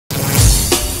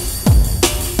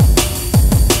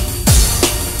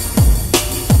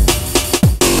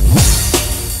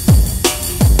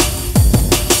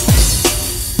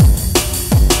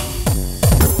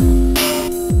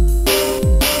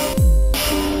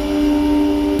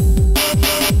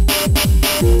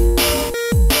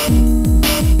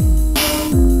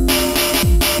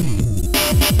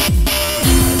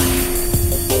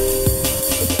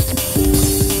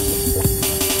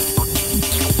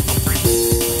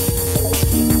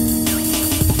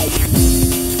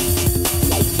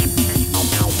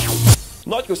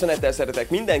Nagy köszönettel szeretek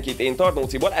mindenkit, én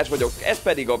Tarnóci Balázs vagyok, ez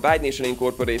pedig a Y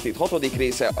Incorporated 6.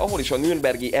 része, ahol is a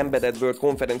Nürnbergi Embedded World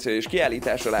konferencia és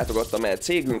kiállításra látogattam el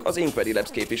cégünk az IncQuery Labs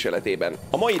képviseletében.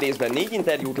 A mai részben 4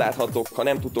 interjút láthattok, ha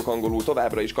nem tudtok angolul,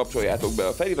 továbbra is kapcsoljátok be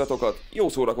a feliratokat, jó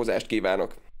szórakozást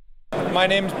kívánok! My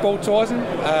name is Bo Thorsen.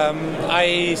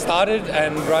 I started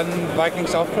and run Viking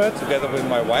Software together with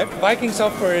my wife. Viking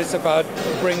Software is about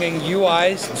bringing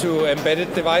UIs to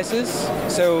embedded devices.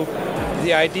 So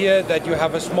the idea that you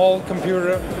have a small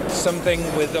computer, something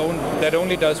that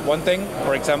only does one thing,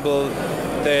 for example,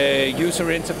 the user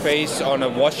interface on a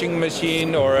washing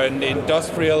machine or an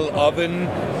industrial oven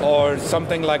or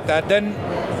something like that, then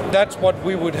that's what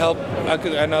we would help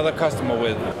another customer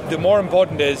with. The more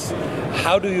important is,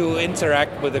 how do you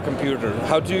interact with the computer?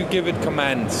 How do you give it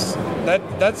commands?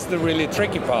 That's the really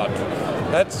tricky part.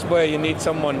 That's where you need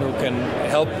someone who can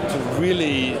help to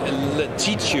really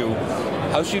teach you,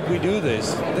 how should we do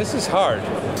this? This is hard.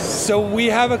 So we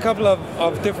have a couple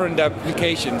of different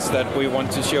applications that we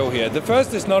want to show here. The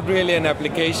first is not really an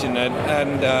application,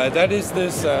 and that is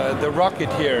this the rocket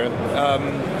here,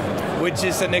 which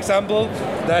is an example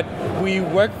that we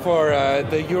work for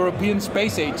the European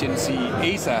Space Agency,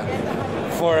 ESA,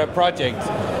 for a project.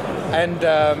 And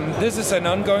this is an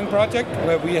ongoing project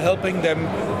where we are helping them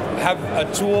have a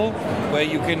tool where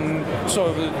you can sort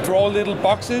of draw little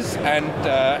boxes and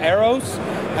arrows,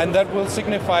 and that will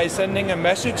signify sending a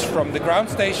message from the ground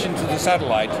station to the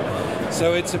satellite.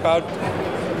 So it's about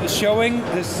showing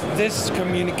this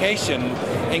communication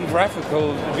in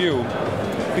graphical view,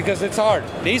 because it's hard.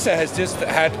 ESA has just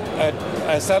had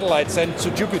a satellite sent to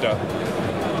Jupiter,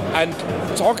 and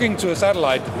talking to a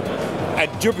satellite at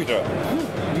Jupiter,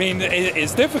 I mean,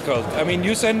 it's difficult. I mean,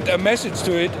 you send a message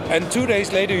to it, and 2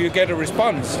 days later you get a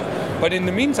response. But in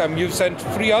the meantime, you've sent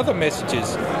 3 other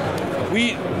messages.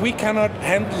 We cannot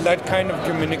handle that kind of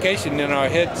communication in our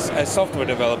heads as software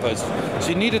developers. So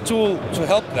you need a tool to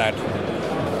help that.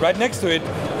 Right next to it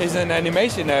is an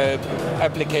animation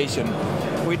application,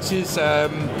 which is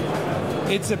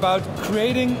it's about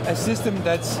creating a system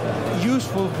that's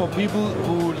useful for people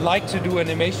who like to do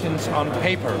animations on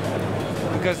paper,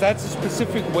 because that's a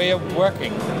specific way of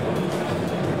working.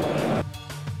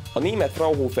 A német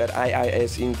Fraunhofer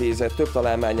IIS intézet több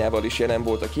találmányával is jelen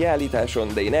volt a kiállításon,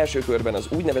 de én első körben az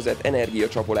úgynevezett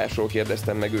energiacsapolásról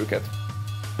kérdeztem meg őket.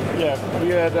 Yeah,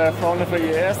 we are at Fraunhofer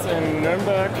IIS in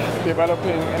Nürnberg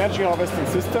developing energy harvesting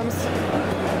systems,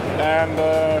 and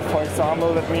for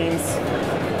example that means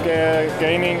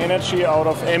gaining energy out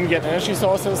of ambient energy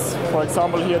sources, for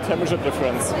example here temperature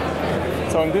difference.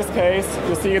 So in this case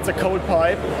you see it's a cold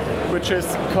pipe which is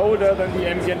colder than the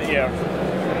ambient air.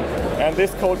 And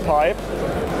this cold pipe,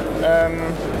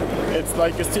 it's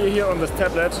like you see here on this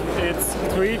tablet, it's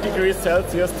 3 degrees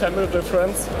Celsius temperature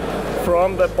difference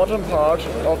from the bottom part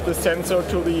of the sensor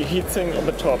to the heatsink on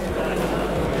the top.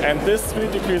 And this 3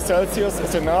 degrees Celsius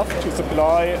is enough to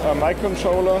supply a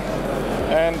microcontroller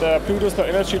and a Bluetooth Low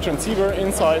Energy transceiver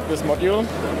inside this module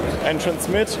and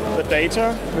transmit the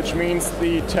data, which means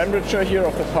the temperature here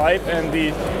of the pipe and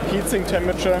the heatsink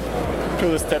temperature, to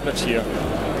this tablet here.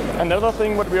 Another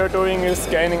thing what we are doing is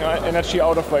gaining energy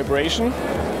out of vibration,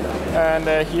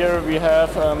 and here we have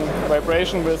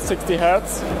vibration with 60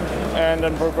 Hz and a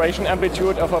vibration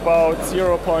amplitude of about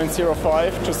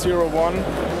 0.05 to 0.1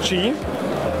 G,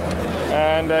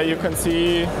 and you can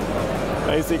see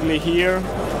basically here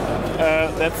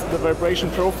that's the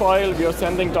vibration profile we are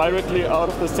sending directly out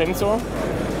of the sensor.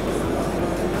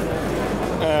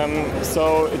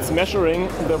 So it's measuring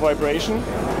the vibration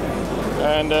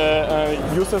and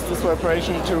uses this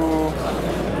vibration to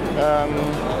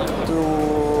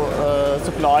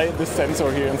supply this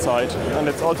sensor here inside, and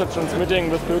it's also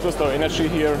transmitting with Bluetooth Low Energy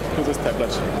here to this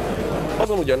tablet.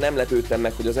 Azon ugyan nem lepődtem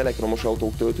meg, hogy az elektromos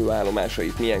autók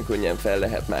töltőállomásait milyen könnyen fel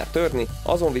lehet már törni,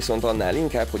 azon viszont annál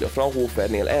inkább, hogy a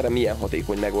Fraunhofernél erre milyen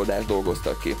hatékony megoldást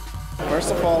dolgoztak ki.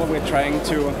 First of all, we're trying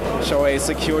to show a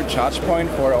secure charge point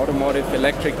for automotive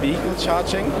electric vehicle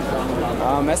charging.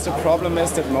 As the problem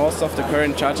is that most of the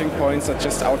current charging points are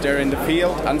just out there in the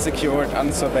field, unsecured,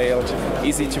 unsurveilled,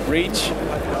 easy to breach.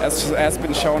 As has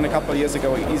been shown a couple of years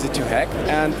ago, easy to hack.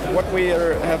 And what we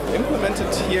have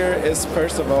implemented here is,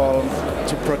 first of all,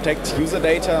 to protect user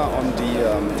data on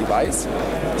the device.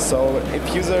 So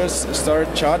if users start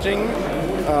charging,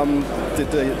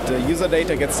 the user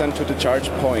data gets sent to the charge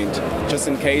point, just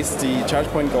in case the charge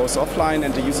point goes offline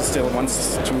and the user still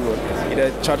wants to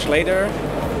either charge later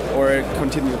or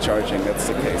continue charging. That's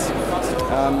the case.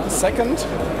 Second,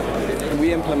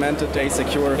 we implemented a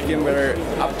secure firmware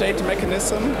update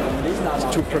mechanism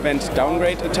to prevent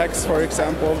downgrade attacks, for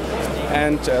example,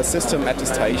 and system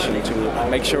attestation to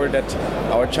make sure that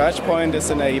our charge point is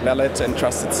in a valid and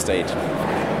trusted state.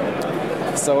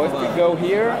 So if we go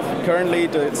here, currently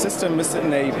the system is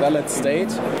in a valid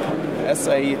state. As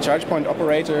a charge point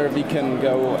operator, we can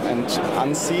go and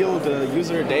unseal the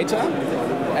user data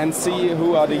and see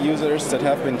who are the users that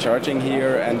have been charging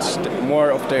here and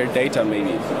more of their data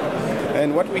maybe.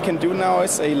 And what we can do now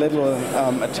is a little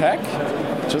attack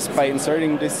just by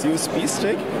inserting this USB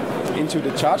stick into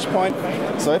the charge point.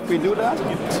 So if we do that,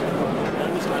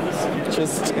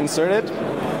 just insert it,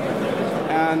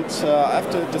 and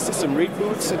after the system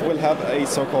reboots, it will have a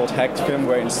so-called hacked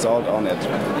firmware installed on it.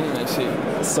 I see.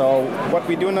 So what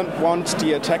we do not want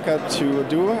the attacker to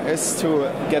do is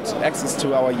to get access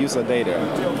to our user data.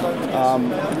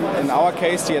 In our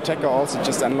case, the attacker also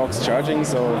just unlocks charging,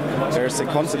 so there's a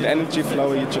constant energy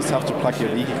flow, you just have to plug your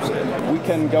vehicle in. We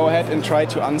can go ahead and try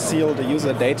to unseal the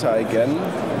user data again,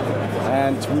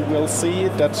 and we will see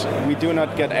that we do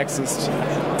not get access.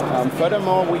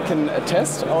 Furthermore, we can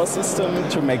test our system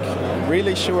to make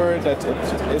really sure that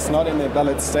it is not in a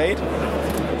valid state.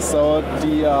 So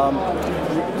the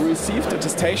received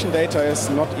attestation data is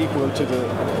not equal to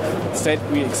the state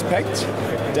we expect.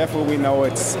 Therefore, we know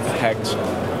it's hacked.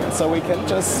 So we can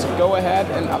just go ahead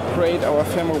and upgrade our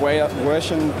firmware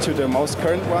version to the most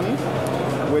current one,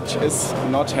 which is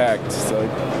not hacked. So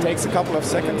it takes a couple of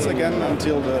seconds again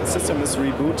until the system is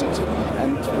rebooted.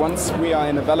 And once we are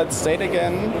in a valid state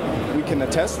again, we can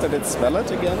attest that it's valid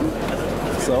again.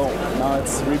 So now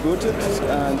it's rebooted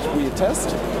and we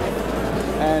attest,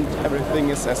 and everything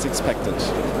is as expected.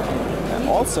 And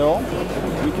also,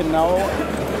 we can now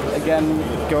again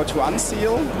go to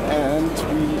unseal, and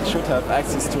we should have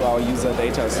access to our user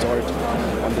data stored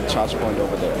on the charge point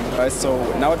over there. So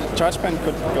now the charge point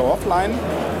could go offline,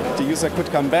 the user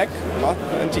could come back,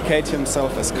 authenticate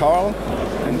himself as Carl,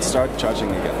 and start charging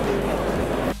again.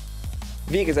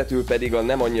 Végezetül pedig a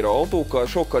nem annyira autókkal,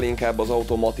 sokkal inkább az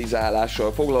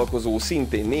automatizálással foglalkozó,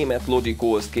 szintén német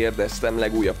Logi.Cals kérdeztem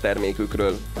legújabb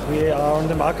termékükről. We are on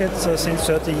the market since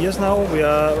 30 years now. We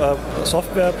are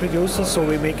software producers, so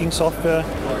we're making software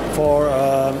for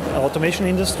automation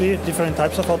industry, different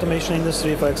types of automation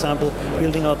industry, for example,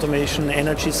 building automation,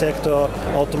 energy sector,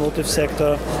 automotive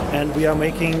sector, and we are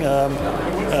making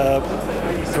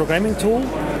programming tool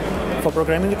for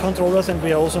programming the controllers, and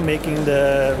we are also making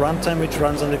the runtime which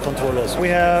runs on the controllers. We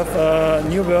have a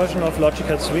new version of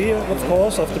Logi.Cals 3, of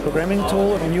course, of the programming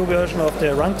tool, a new version of the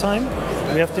runtime.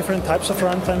 We have different types of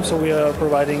runtime, so we are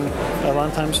providing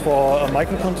runtimes for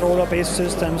microcontroller-based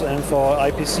systems and for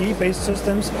IPC-based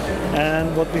systems.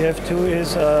 And what we have too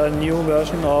is a new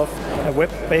version of a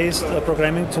web-based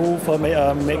programming tool for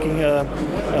making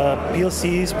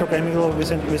PLCs programmable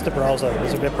with the browser,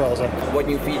 with the web browser. What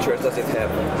new features does it have?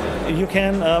 You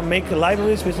can make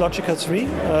libraries with Logi.Cals 3,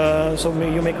 so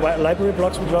you make library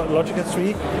blocks with Logi.Cals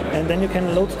 3, and then you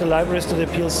can load the libraries to the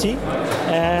PLC,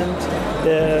 and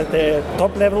the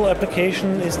top-level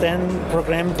application is then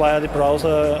programmed via the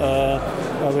browser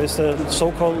with the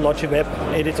so-called Logi Web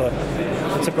editor.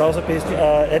 It's a browser-based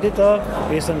editor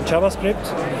based on JavaScript,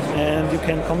 and you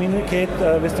can communicate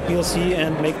with the PLC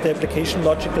and make the application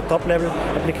logic, the top-level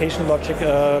application logic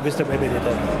with the web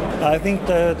editor. I think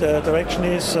the direction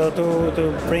is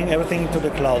to bring everything to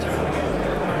the cloud.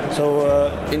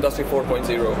 So Industry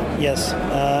 4.0. Yes,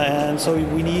 and so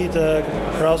we need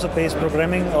browser-based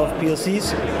programming of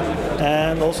PLCs,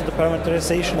 and also the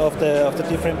parameterization of the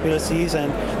different PLCs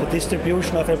and the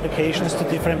distribution of applications to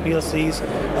different PLCs,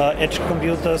 edge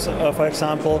computers, for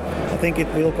example. I think it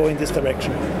will go in this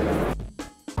direction.